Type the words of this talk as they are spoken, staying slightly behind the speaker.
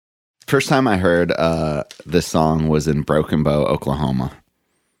First time I heard this song was in Broken Bow, Oklahoma,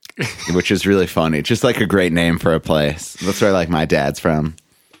 which is really funny. Just like a great name for a place. That's where like my dad's from.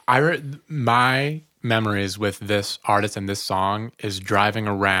 My memories with this artist and this song is driving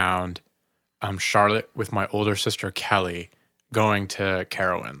around Charlotte with my older sister Kelly, going to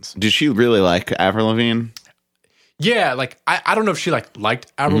Carowinds. Did she really like Avril Lavigne? Yeah, like I don't know if she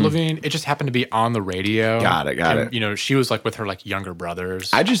liked Avril Lavigne. It just happened to be on the radio. Got it. You know, she was like with her like younger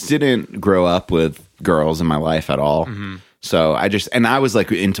brothers. I just didn't grow up with girls in my life at all. So I was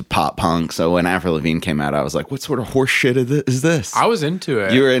like into pop punk. So when Avril Lavigne came out, I was like, what sort of horse shit is this? I was into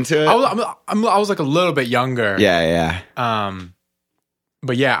it. You were into it? I was like a little bit younger. Yeah.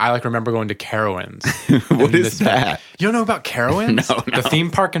 But yeah, I like remember going to Carowinds. What is that? You don't know about Carowinds? No. The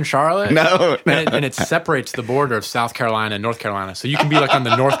theme park in Charlotte? No. And it separates the border of South Carolina and North Carolina. So you can be like on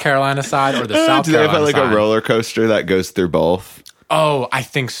the North Carolina side or the South Do they Carolina have like side. a roller coaster that goes through both? Oh, I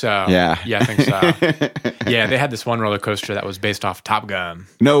think so. Yeah. Yeah, I think so. Yeah, they had this one roller coaster that was based off Top Gun.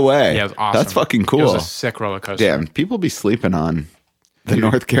 No way. Yeah, it was awesome. That's fucking cool. It was a sick roller coaster. Damn, people be sleeping on the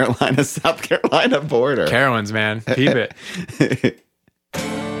North Carolina, South Carolina border. Carowinds, man. Keep it.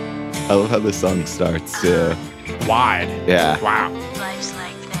 I love how this song starts too. Wide. Yeah. Wow. Life's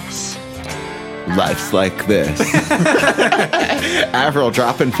like this. Life's like this. Avril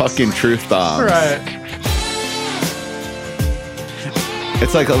dropping fucking truth bombs. Right.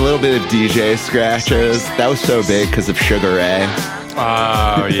 It's like a little bit of DJ scratches. That was so big because of Sugar Ray.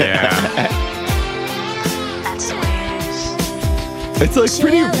 Oh, yeah. That's the way it is. It's like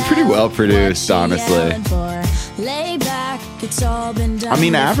pretty well produced, honestly. I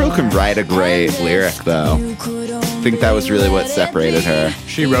mean, Avril can write a great lyric, though. I think that was really what separated her.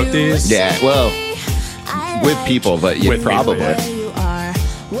 She wrote these? Yeah, well, with people, but yeah, With probably. people,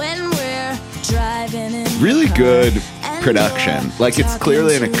 Really good production. Like, it's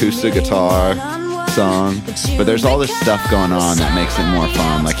clearly an acoustic guitar song, but there's all this stuff going on that makes it more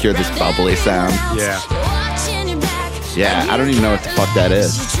fun. Like, hear this bubbly sound. Yeah. Yeah, I don't even know what the fuck that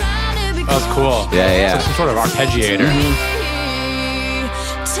is. That was cool. Yeah. It's like some sort of arpeggiator.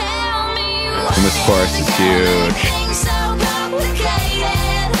 And this chorus is huge.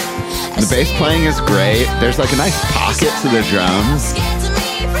 The bass playing is great. There's like a nice pocket to the drums.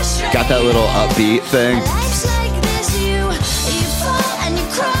 Got that little upbeat thing.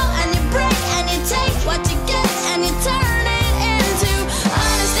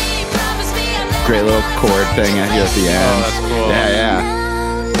 Great little chord thing at the end. Oh, that's cool.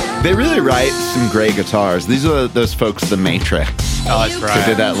 Yeah. They really write some great guitars. These are those folks, The Matrix. Oh, that's Who right.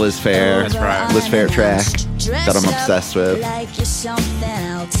 did that Liz Phair? That's right. Liz Phair track that I'm obsessed with.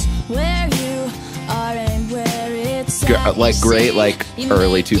 Like great, like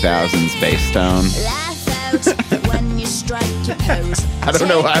early 2000s bass tone. I don't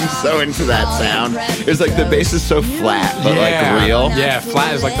know why I'm so into that sound. It's like the bass is so flat, but like real. Yeah,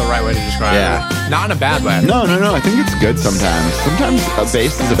 flat is like the right way to describe Yeah. it. Not in a bad way. No. I think it's good sometimes. Sometimes a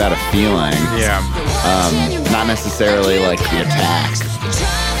bass is about a feeling, Yeah. not necessarily like the attack.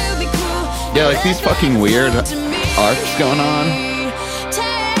 Yeah, like these fucking weird arcs going on.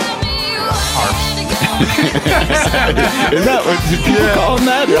 Is that what do people call them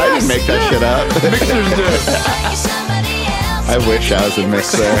that? I didn't make that shit up. Mixers do it. I wish I was a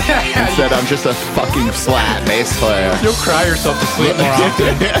mixer. Instead, I'm just a fucking flat bass player. You'll cry yourself to sleep more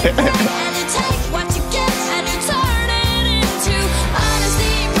often.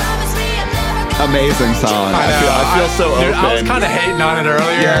 Amazing song. I feel so open. Dude, I was kind of hating on it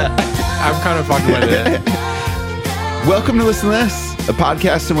earlier. Yeah. I'm kind of fucking with it. Welcome to Listen to This, a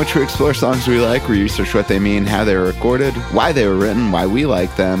podcast in which we explore songs we like, we research what they mean, how they were recorded, why they were written, why we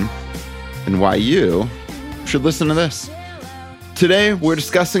like them, and why you should listen to this. Today, we're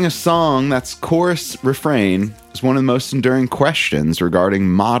discussing a song that's chorus refrain is one of the most enduring questions regarding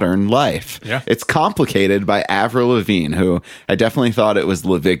modern life. Yeah. It's Complicated by Avril Lavigne, who I definitely thought it was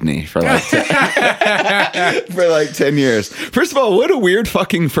Lavigne for like 10 years. First of all, what a weird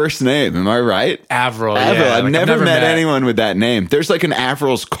fucking first name. Am I right? Avril. Avril. Yeah, I've like, never met anyone with that name. There's like an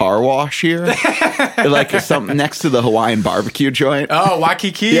Avril's car wash here. Like something next to the Hawaiian barbecue joint. Oh,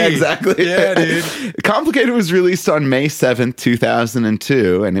 Waikiki. Yeah, exactly. Yeah, dude. Complicated was released on May 7th,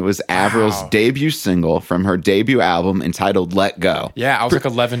 2002, and it was Avril's debut single from her debut album entitled Let Go. Yeah, I was like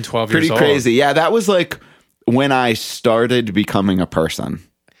 11, 12 years Pretty old. crazy. Yeah, that was like when I started becoming a person.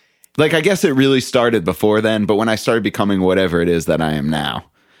 Like, I guess it really started before then, but when I started becoming whatever it is that I am now.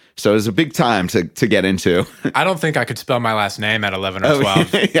 So it was a big time to get into. I don't think I could spell my last name at 11 or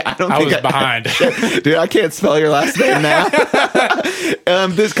 12. Yeah, I was behind. Dude, I can't spell your last name now.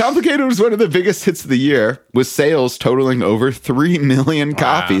 This Complicated was one of the biggest hits of the year, with sales totaling over 3 million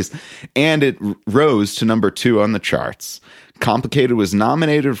copies, and it rose to number 2 on the charts. Complicated was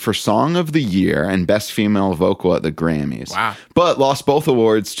nominated for Song of the Year and Best Female Vocal at the Grammys. Wow. But lost both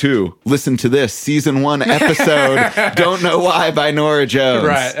awards to Listen to This, Season 1 episode, Don't Know Why by Norah Jones.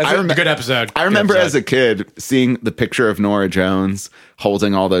 Right. That's a good episode. I remember as a kid seeing the picture of Norah Jones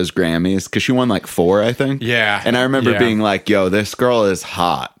holding all those Grammys, because she won like 4, I think. Yeah. And I remember being like, yo, this girl is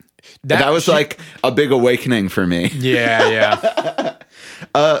hot. That was like a big awakening for me. Yeah.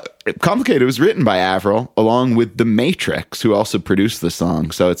 Complicated was written by Avril along with The Matrix, who also produced the song.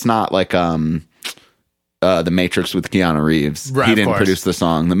 So it's not like The Matrix with Keanu Reeves. Right, he of didn't course. produce the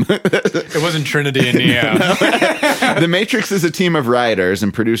song. It wasn't Trinity and Neo. The Matrix is a team of writers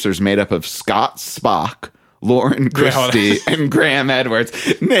and producers made up of Scott Spock, Lauren Christie, and Graham Edwards.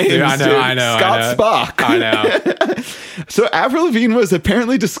 Names, Dude, I dude. know. Scott Spock. I know. So Avril Lavigne was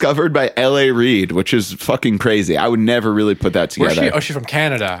apparently discovered by L.A. Reid, which is fucking crazy. I would never really put that together. Where's she? Oh, she's from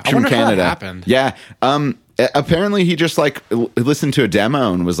Canada. She's I wonder from Canada. how that happened. Yeah. Apparently he just like listened to a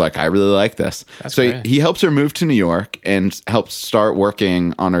demo and was like, I really like this. That's so great. he helps her move to New York and helps start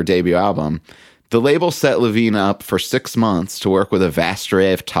working on her debut album. The label set Lavigne up for 6 months to work with a vast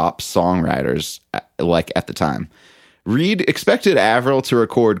array of top songwriters, like at the time. Reid expected Avril to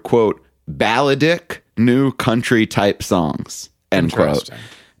record, quote, balladic new country type songs, end quote. Interesting.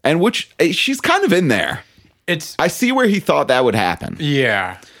 And which she's kind of in there. I see where he thought that would happen.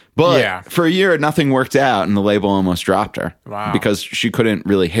 Yeah. But for a year, nothing worked out, and the label almost dropped her. Wow. Because she couldn't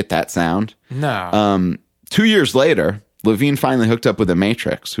really hit that sound. No. 2 years later, Lavigne finally hooked up with The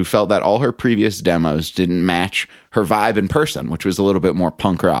Matrix, who felt that all her previous demos didn't match her vibe in person, which was a little bit more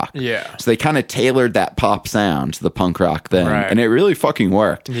punk rock. Yeah. So they kind of tailored that pop sound to the punk rock thing, Right. and it really fucking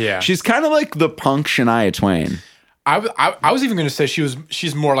worked. Yeah. She's kind of like the punk Shania Twain. I was even going to say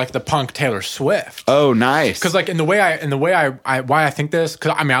she's more like the punk Taylor Swift. Oh, nice. Because like in the way I think this,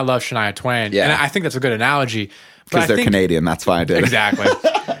 because I mean I love Shania Twain, Yeah. and I think that's a good analogy. Because they're Canadian, that's why I did it. Exactly.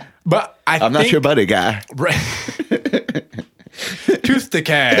 But I'm not your buddy guy. Tooth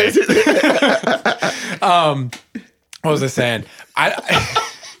decay. What was I saying?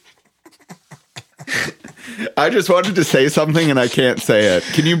 I just wanted to say something and I can't say it.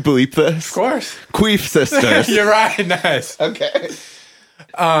 Can you bleep this? Of course. Queef sisters. You're right. Nice. Okay.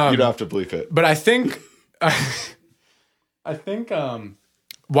 You don't have to bleep it. But I think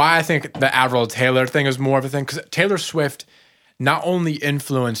why I think the Avril Taylor thing is more of a thing, because Taylor Swift not only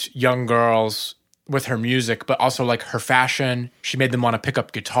influenced young girls with her music, but also like her fashion. She made them want to pick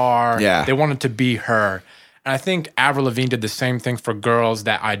up guitar. Yeah. They wanted to be her. And I think Avril Lavigne did the same thing for girls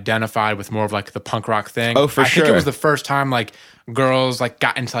that identified with more of like the punk rock thing. Oh, for I sure. think it was the first time like girls like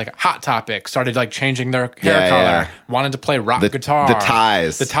got into like Hot Topic, started like changing their hair Yeah, color, yeah. wanted to play rock guitar. The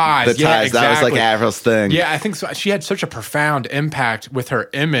ties. The ties. The ties. Yeah, That was like exactly. Avril's thing. Yeah, I think so. She had such a profound impact with her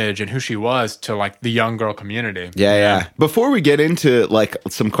image and who she was to like the young girl community. Yeah. Before we get into like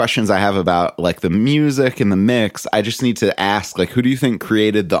some questions I have about like the music and the mix, I just need to ask, like, who do you think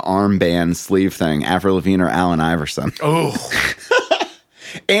created the armband sleeve thing, Avril Lavigne or Allen Iverson? Oh,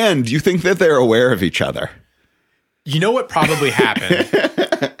 And do you think that they're aware of each other? you know what probably happened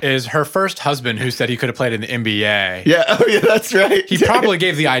is her first husband, who said he could have played in the NBA. Yeah. Oh, yeah, that's right. He probably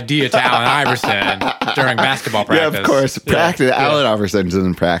gave the idea to Allen Iverson during basketball practice. Yeah, of course. Practice. Yeah. Allen Iverson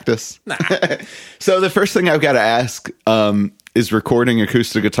doesn't practice. Nah. So the first thing I've got to ask is recording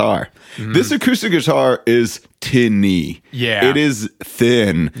acoustic guitar. This acoustic guitar is tinny. Yeah. It is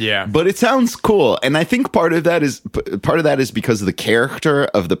thin. Yeah. But it sounds cool. And I think part of that is because of the character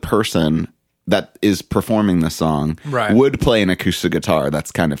of the person that is performing the song Right. would play an acoustic guitar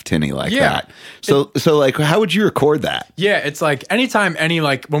that's kind of tinny like Yeah. that. So like, how would you record that? Yeah, it's like anytime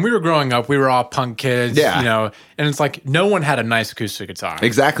when we were growing up, we were all punk kids, Yeah. you know, and it's like no one had a nice acoustic guitar.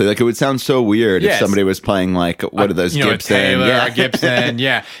 Exactly. Like it would sound so weird if Yes. somebody was playing like, what are those, you know, Gibson? a Taylor, Yeah. a Gibson,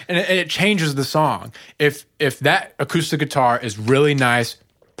 yeah. And it changes the song. If that acoustic guitar is really nice,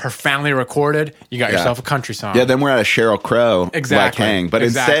 profoundly recorded, you got yourself a country song. Yeah, then we're at a Sheryl Crow Exactly. like hang. But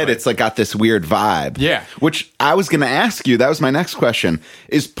instead Exactly. it's like got this weird vibe. Yeah. Which I was gonna ask you, that was my next question.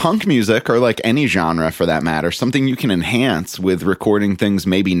 Is punk music, or like any genre for that matter, something you can enhance with recording things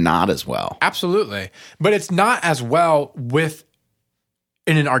maybe not as well? Absolutely. But it's not as well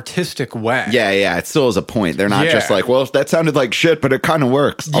in an artistic way. Yeah, it still is a point. They're not Yeah. just like, well, that sounded like shit, but it kind of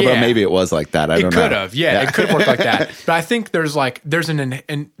works. Although Yeah. maybe it was like that. I don't It know. could have, yeah, it could have worked like that. But I think it's like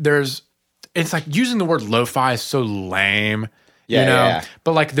using the word lo-fi is so lame. Yeah, you know? yeah.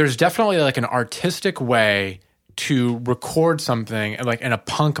 But like there's definitely like an artistic way to record something like in a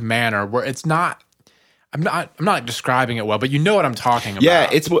punk manner where it's not I'm not describing it well, but you know what I'm talking about. Yeah,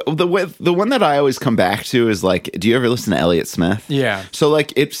 it's the one that I always come back to is like, do you ever listen to Elliott Smith? Yeah. So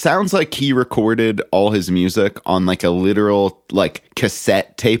like, it sounds like he recorded all his music on like a literal like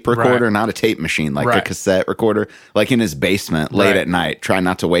cassette tape recorder, Right. not a tape machine, like a Right. cassette recorder, like in his basement late Right. at night, trying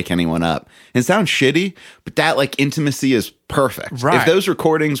not to wake anyone up. It sounds shitty, but that like intimacy is perfect. Right. If those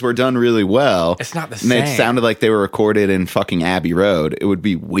recordings were done really well, It's not the and it same. sounded like they were recorded in fucking Abbey Road, it would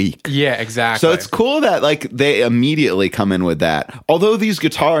be weak. Yeah, exactly. So it's cool that like they immediately come in with that. Although these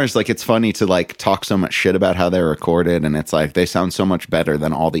guitars, like it's funny to like talk so much shit about how they're recorded, and it's like they sound so much better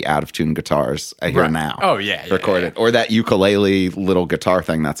than all the out of tune guitars I hear Right. now. Oh, yeah, yeah, recorded or that ukulele little guitar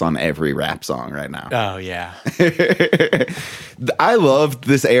thing that's on every rap song right now. Oh yeah. I loved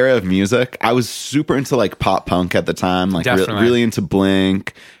this era of music. I was super into like pop punk at the time, like Definitely. really into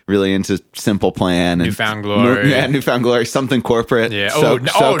Blink, really into Simple Plan, and Newfound Glory. Yeah, Newfound Glory, something corporate. Yeah.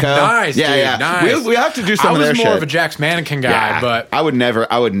 SoCo. Nice. Yeah, dude, yeah. Nice. We have to do some I of was their more shit. of a Jack's Mannequin guy, Yeah, but I would never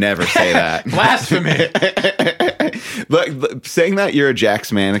say that. blasphemy. Like saying that you're a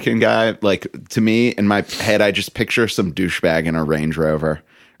Jack's Mannequin guy, like to me in my head, I just picture some douchebag in a Range Rover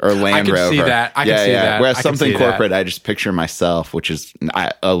or Land can Rover. see that. I can see that. Whereas I can something see corporate, that. I just picture myself, which is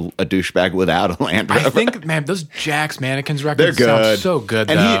a douchebag without a Land Rover. I think, man, those Jack's Mannequins they're records good, sound so good.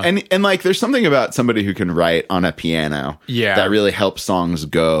 and though. and like there's something about somebody who can write on a piano, Yeah. that really helps songs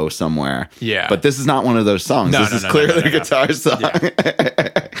go somewhere. Yeah. but this is not one of those songs. No, This no, is no, clearly no, no, a guitar song.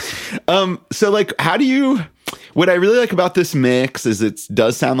 So like, how do you? What I really like about this mix is it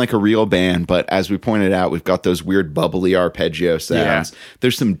does sound like a real band, but as we pointed out, we've got those weird bubbly arpeggio sounds. Yeah.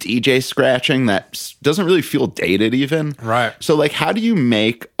 There's some DJ scratching that doesn't really feel dated even. Right. So like, how do you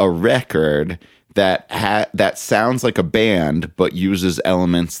make a record that that sounds like a band but uses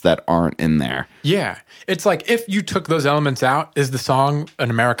elements that aren't in there? Yeah. It's like if you took those elements out, is the song an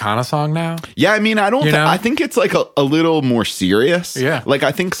Americana song now? Yeah, I mean, I don't. You know? I think it's like a little more serious. Yeah. like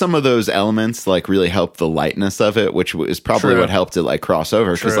I think some of those elements like really help the lightness of it, which is probably True. what helped it like cross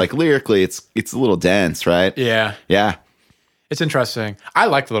over. Because True. like lyrically, it's a little dense, right? Yeah. Yeah. It's interesting. I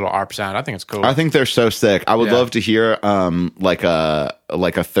like the little ARP sound. I think it's cool. I think they're so sick. I would Yeah. love to hear like a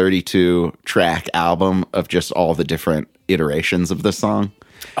 32 track album of just all the different iterations of the song.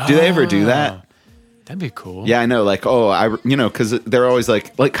 Do they ever do that? That'd be cool. Yeah, I know. Like, because they're always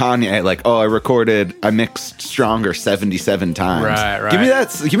like Kanye, like, I mixed Stronger 77 times. Right, right. Give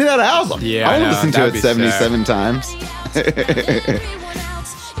me that album. Yeah, I I want to know. listen to That'd it be 77 times.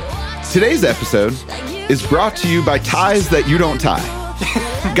 Today's episode is brought to you by Ties That You Don't Tie.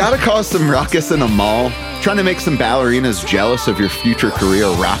 Gotta cause some ruckus in a mall? Trying to make some ballerinas jealous of your future career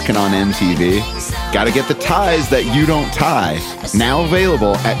rocking on MTV? Gotta get the ties that you don't tie. Now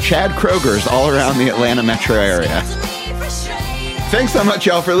available at Chad Kroger's all around the Atlanta metro area. Thanks so much,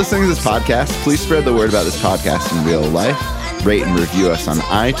 y'all, for listening to this podcast. Please spread the word about this podcast in real life. Rate and review us on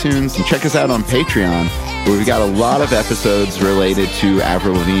iTunes, and check us out on Patreon, where we've got a lot of episodes related to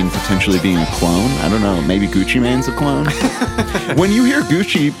Avril Lavigne potentially being a clone. I don't know, maybe Gucci Mane's a clone. When you hear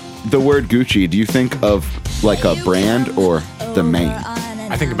Gucci, the word Gucci, do you think of like a brand or the Mane?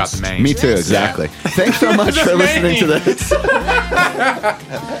 I think about the main. Me too, exactly. Thanks so much for listening to this.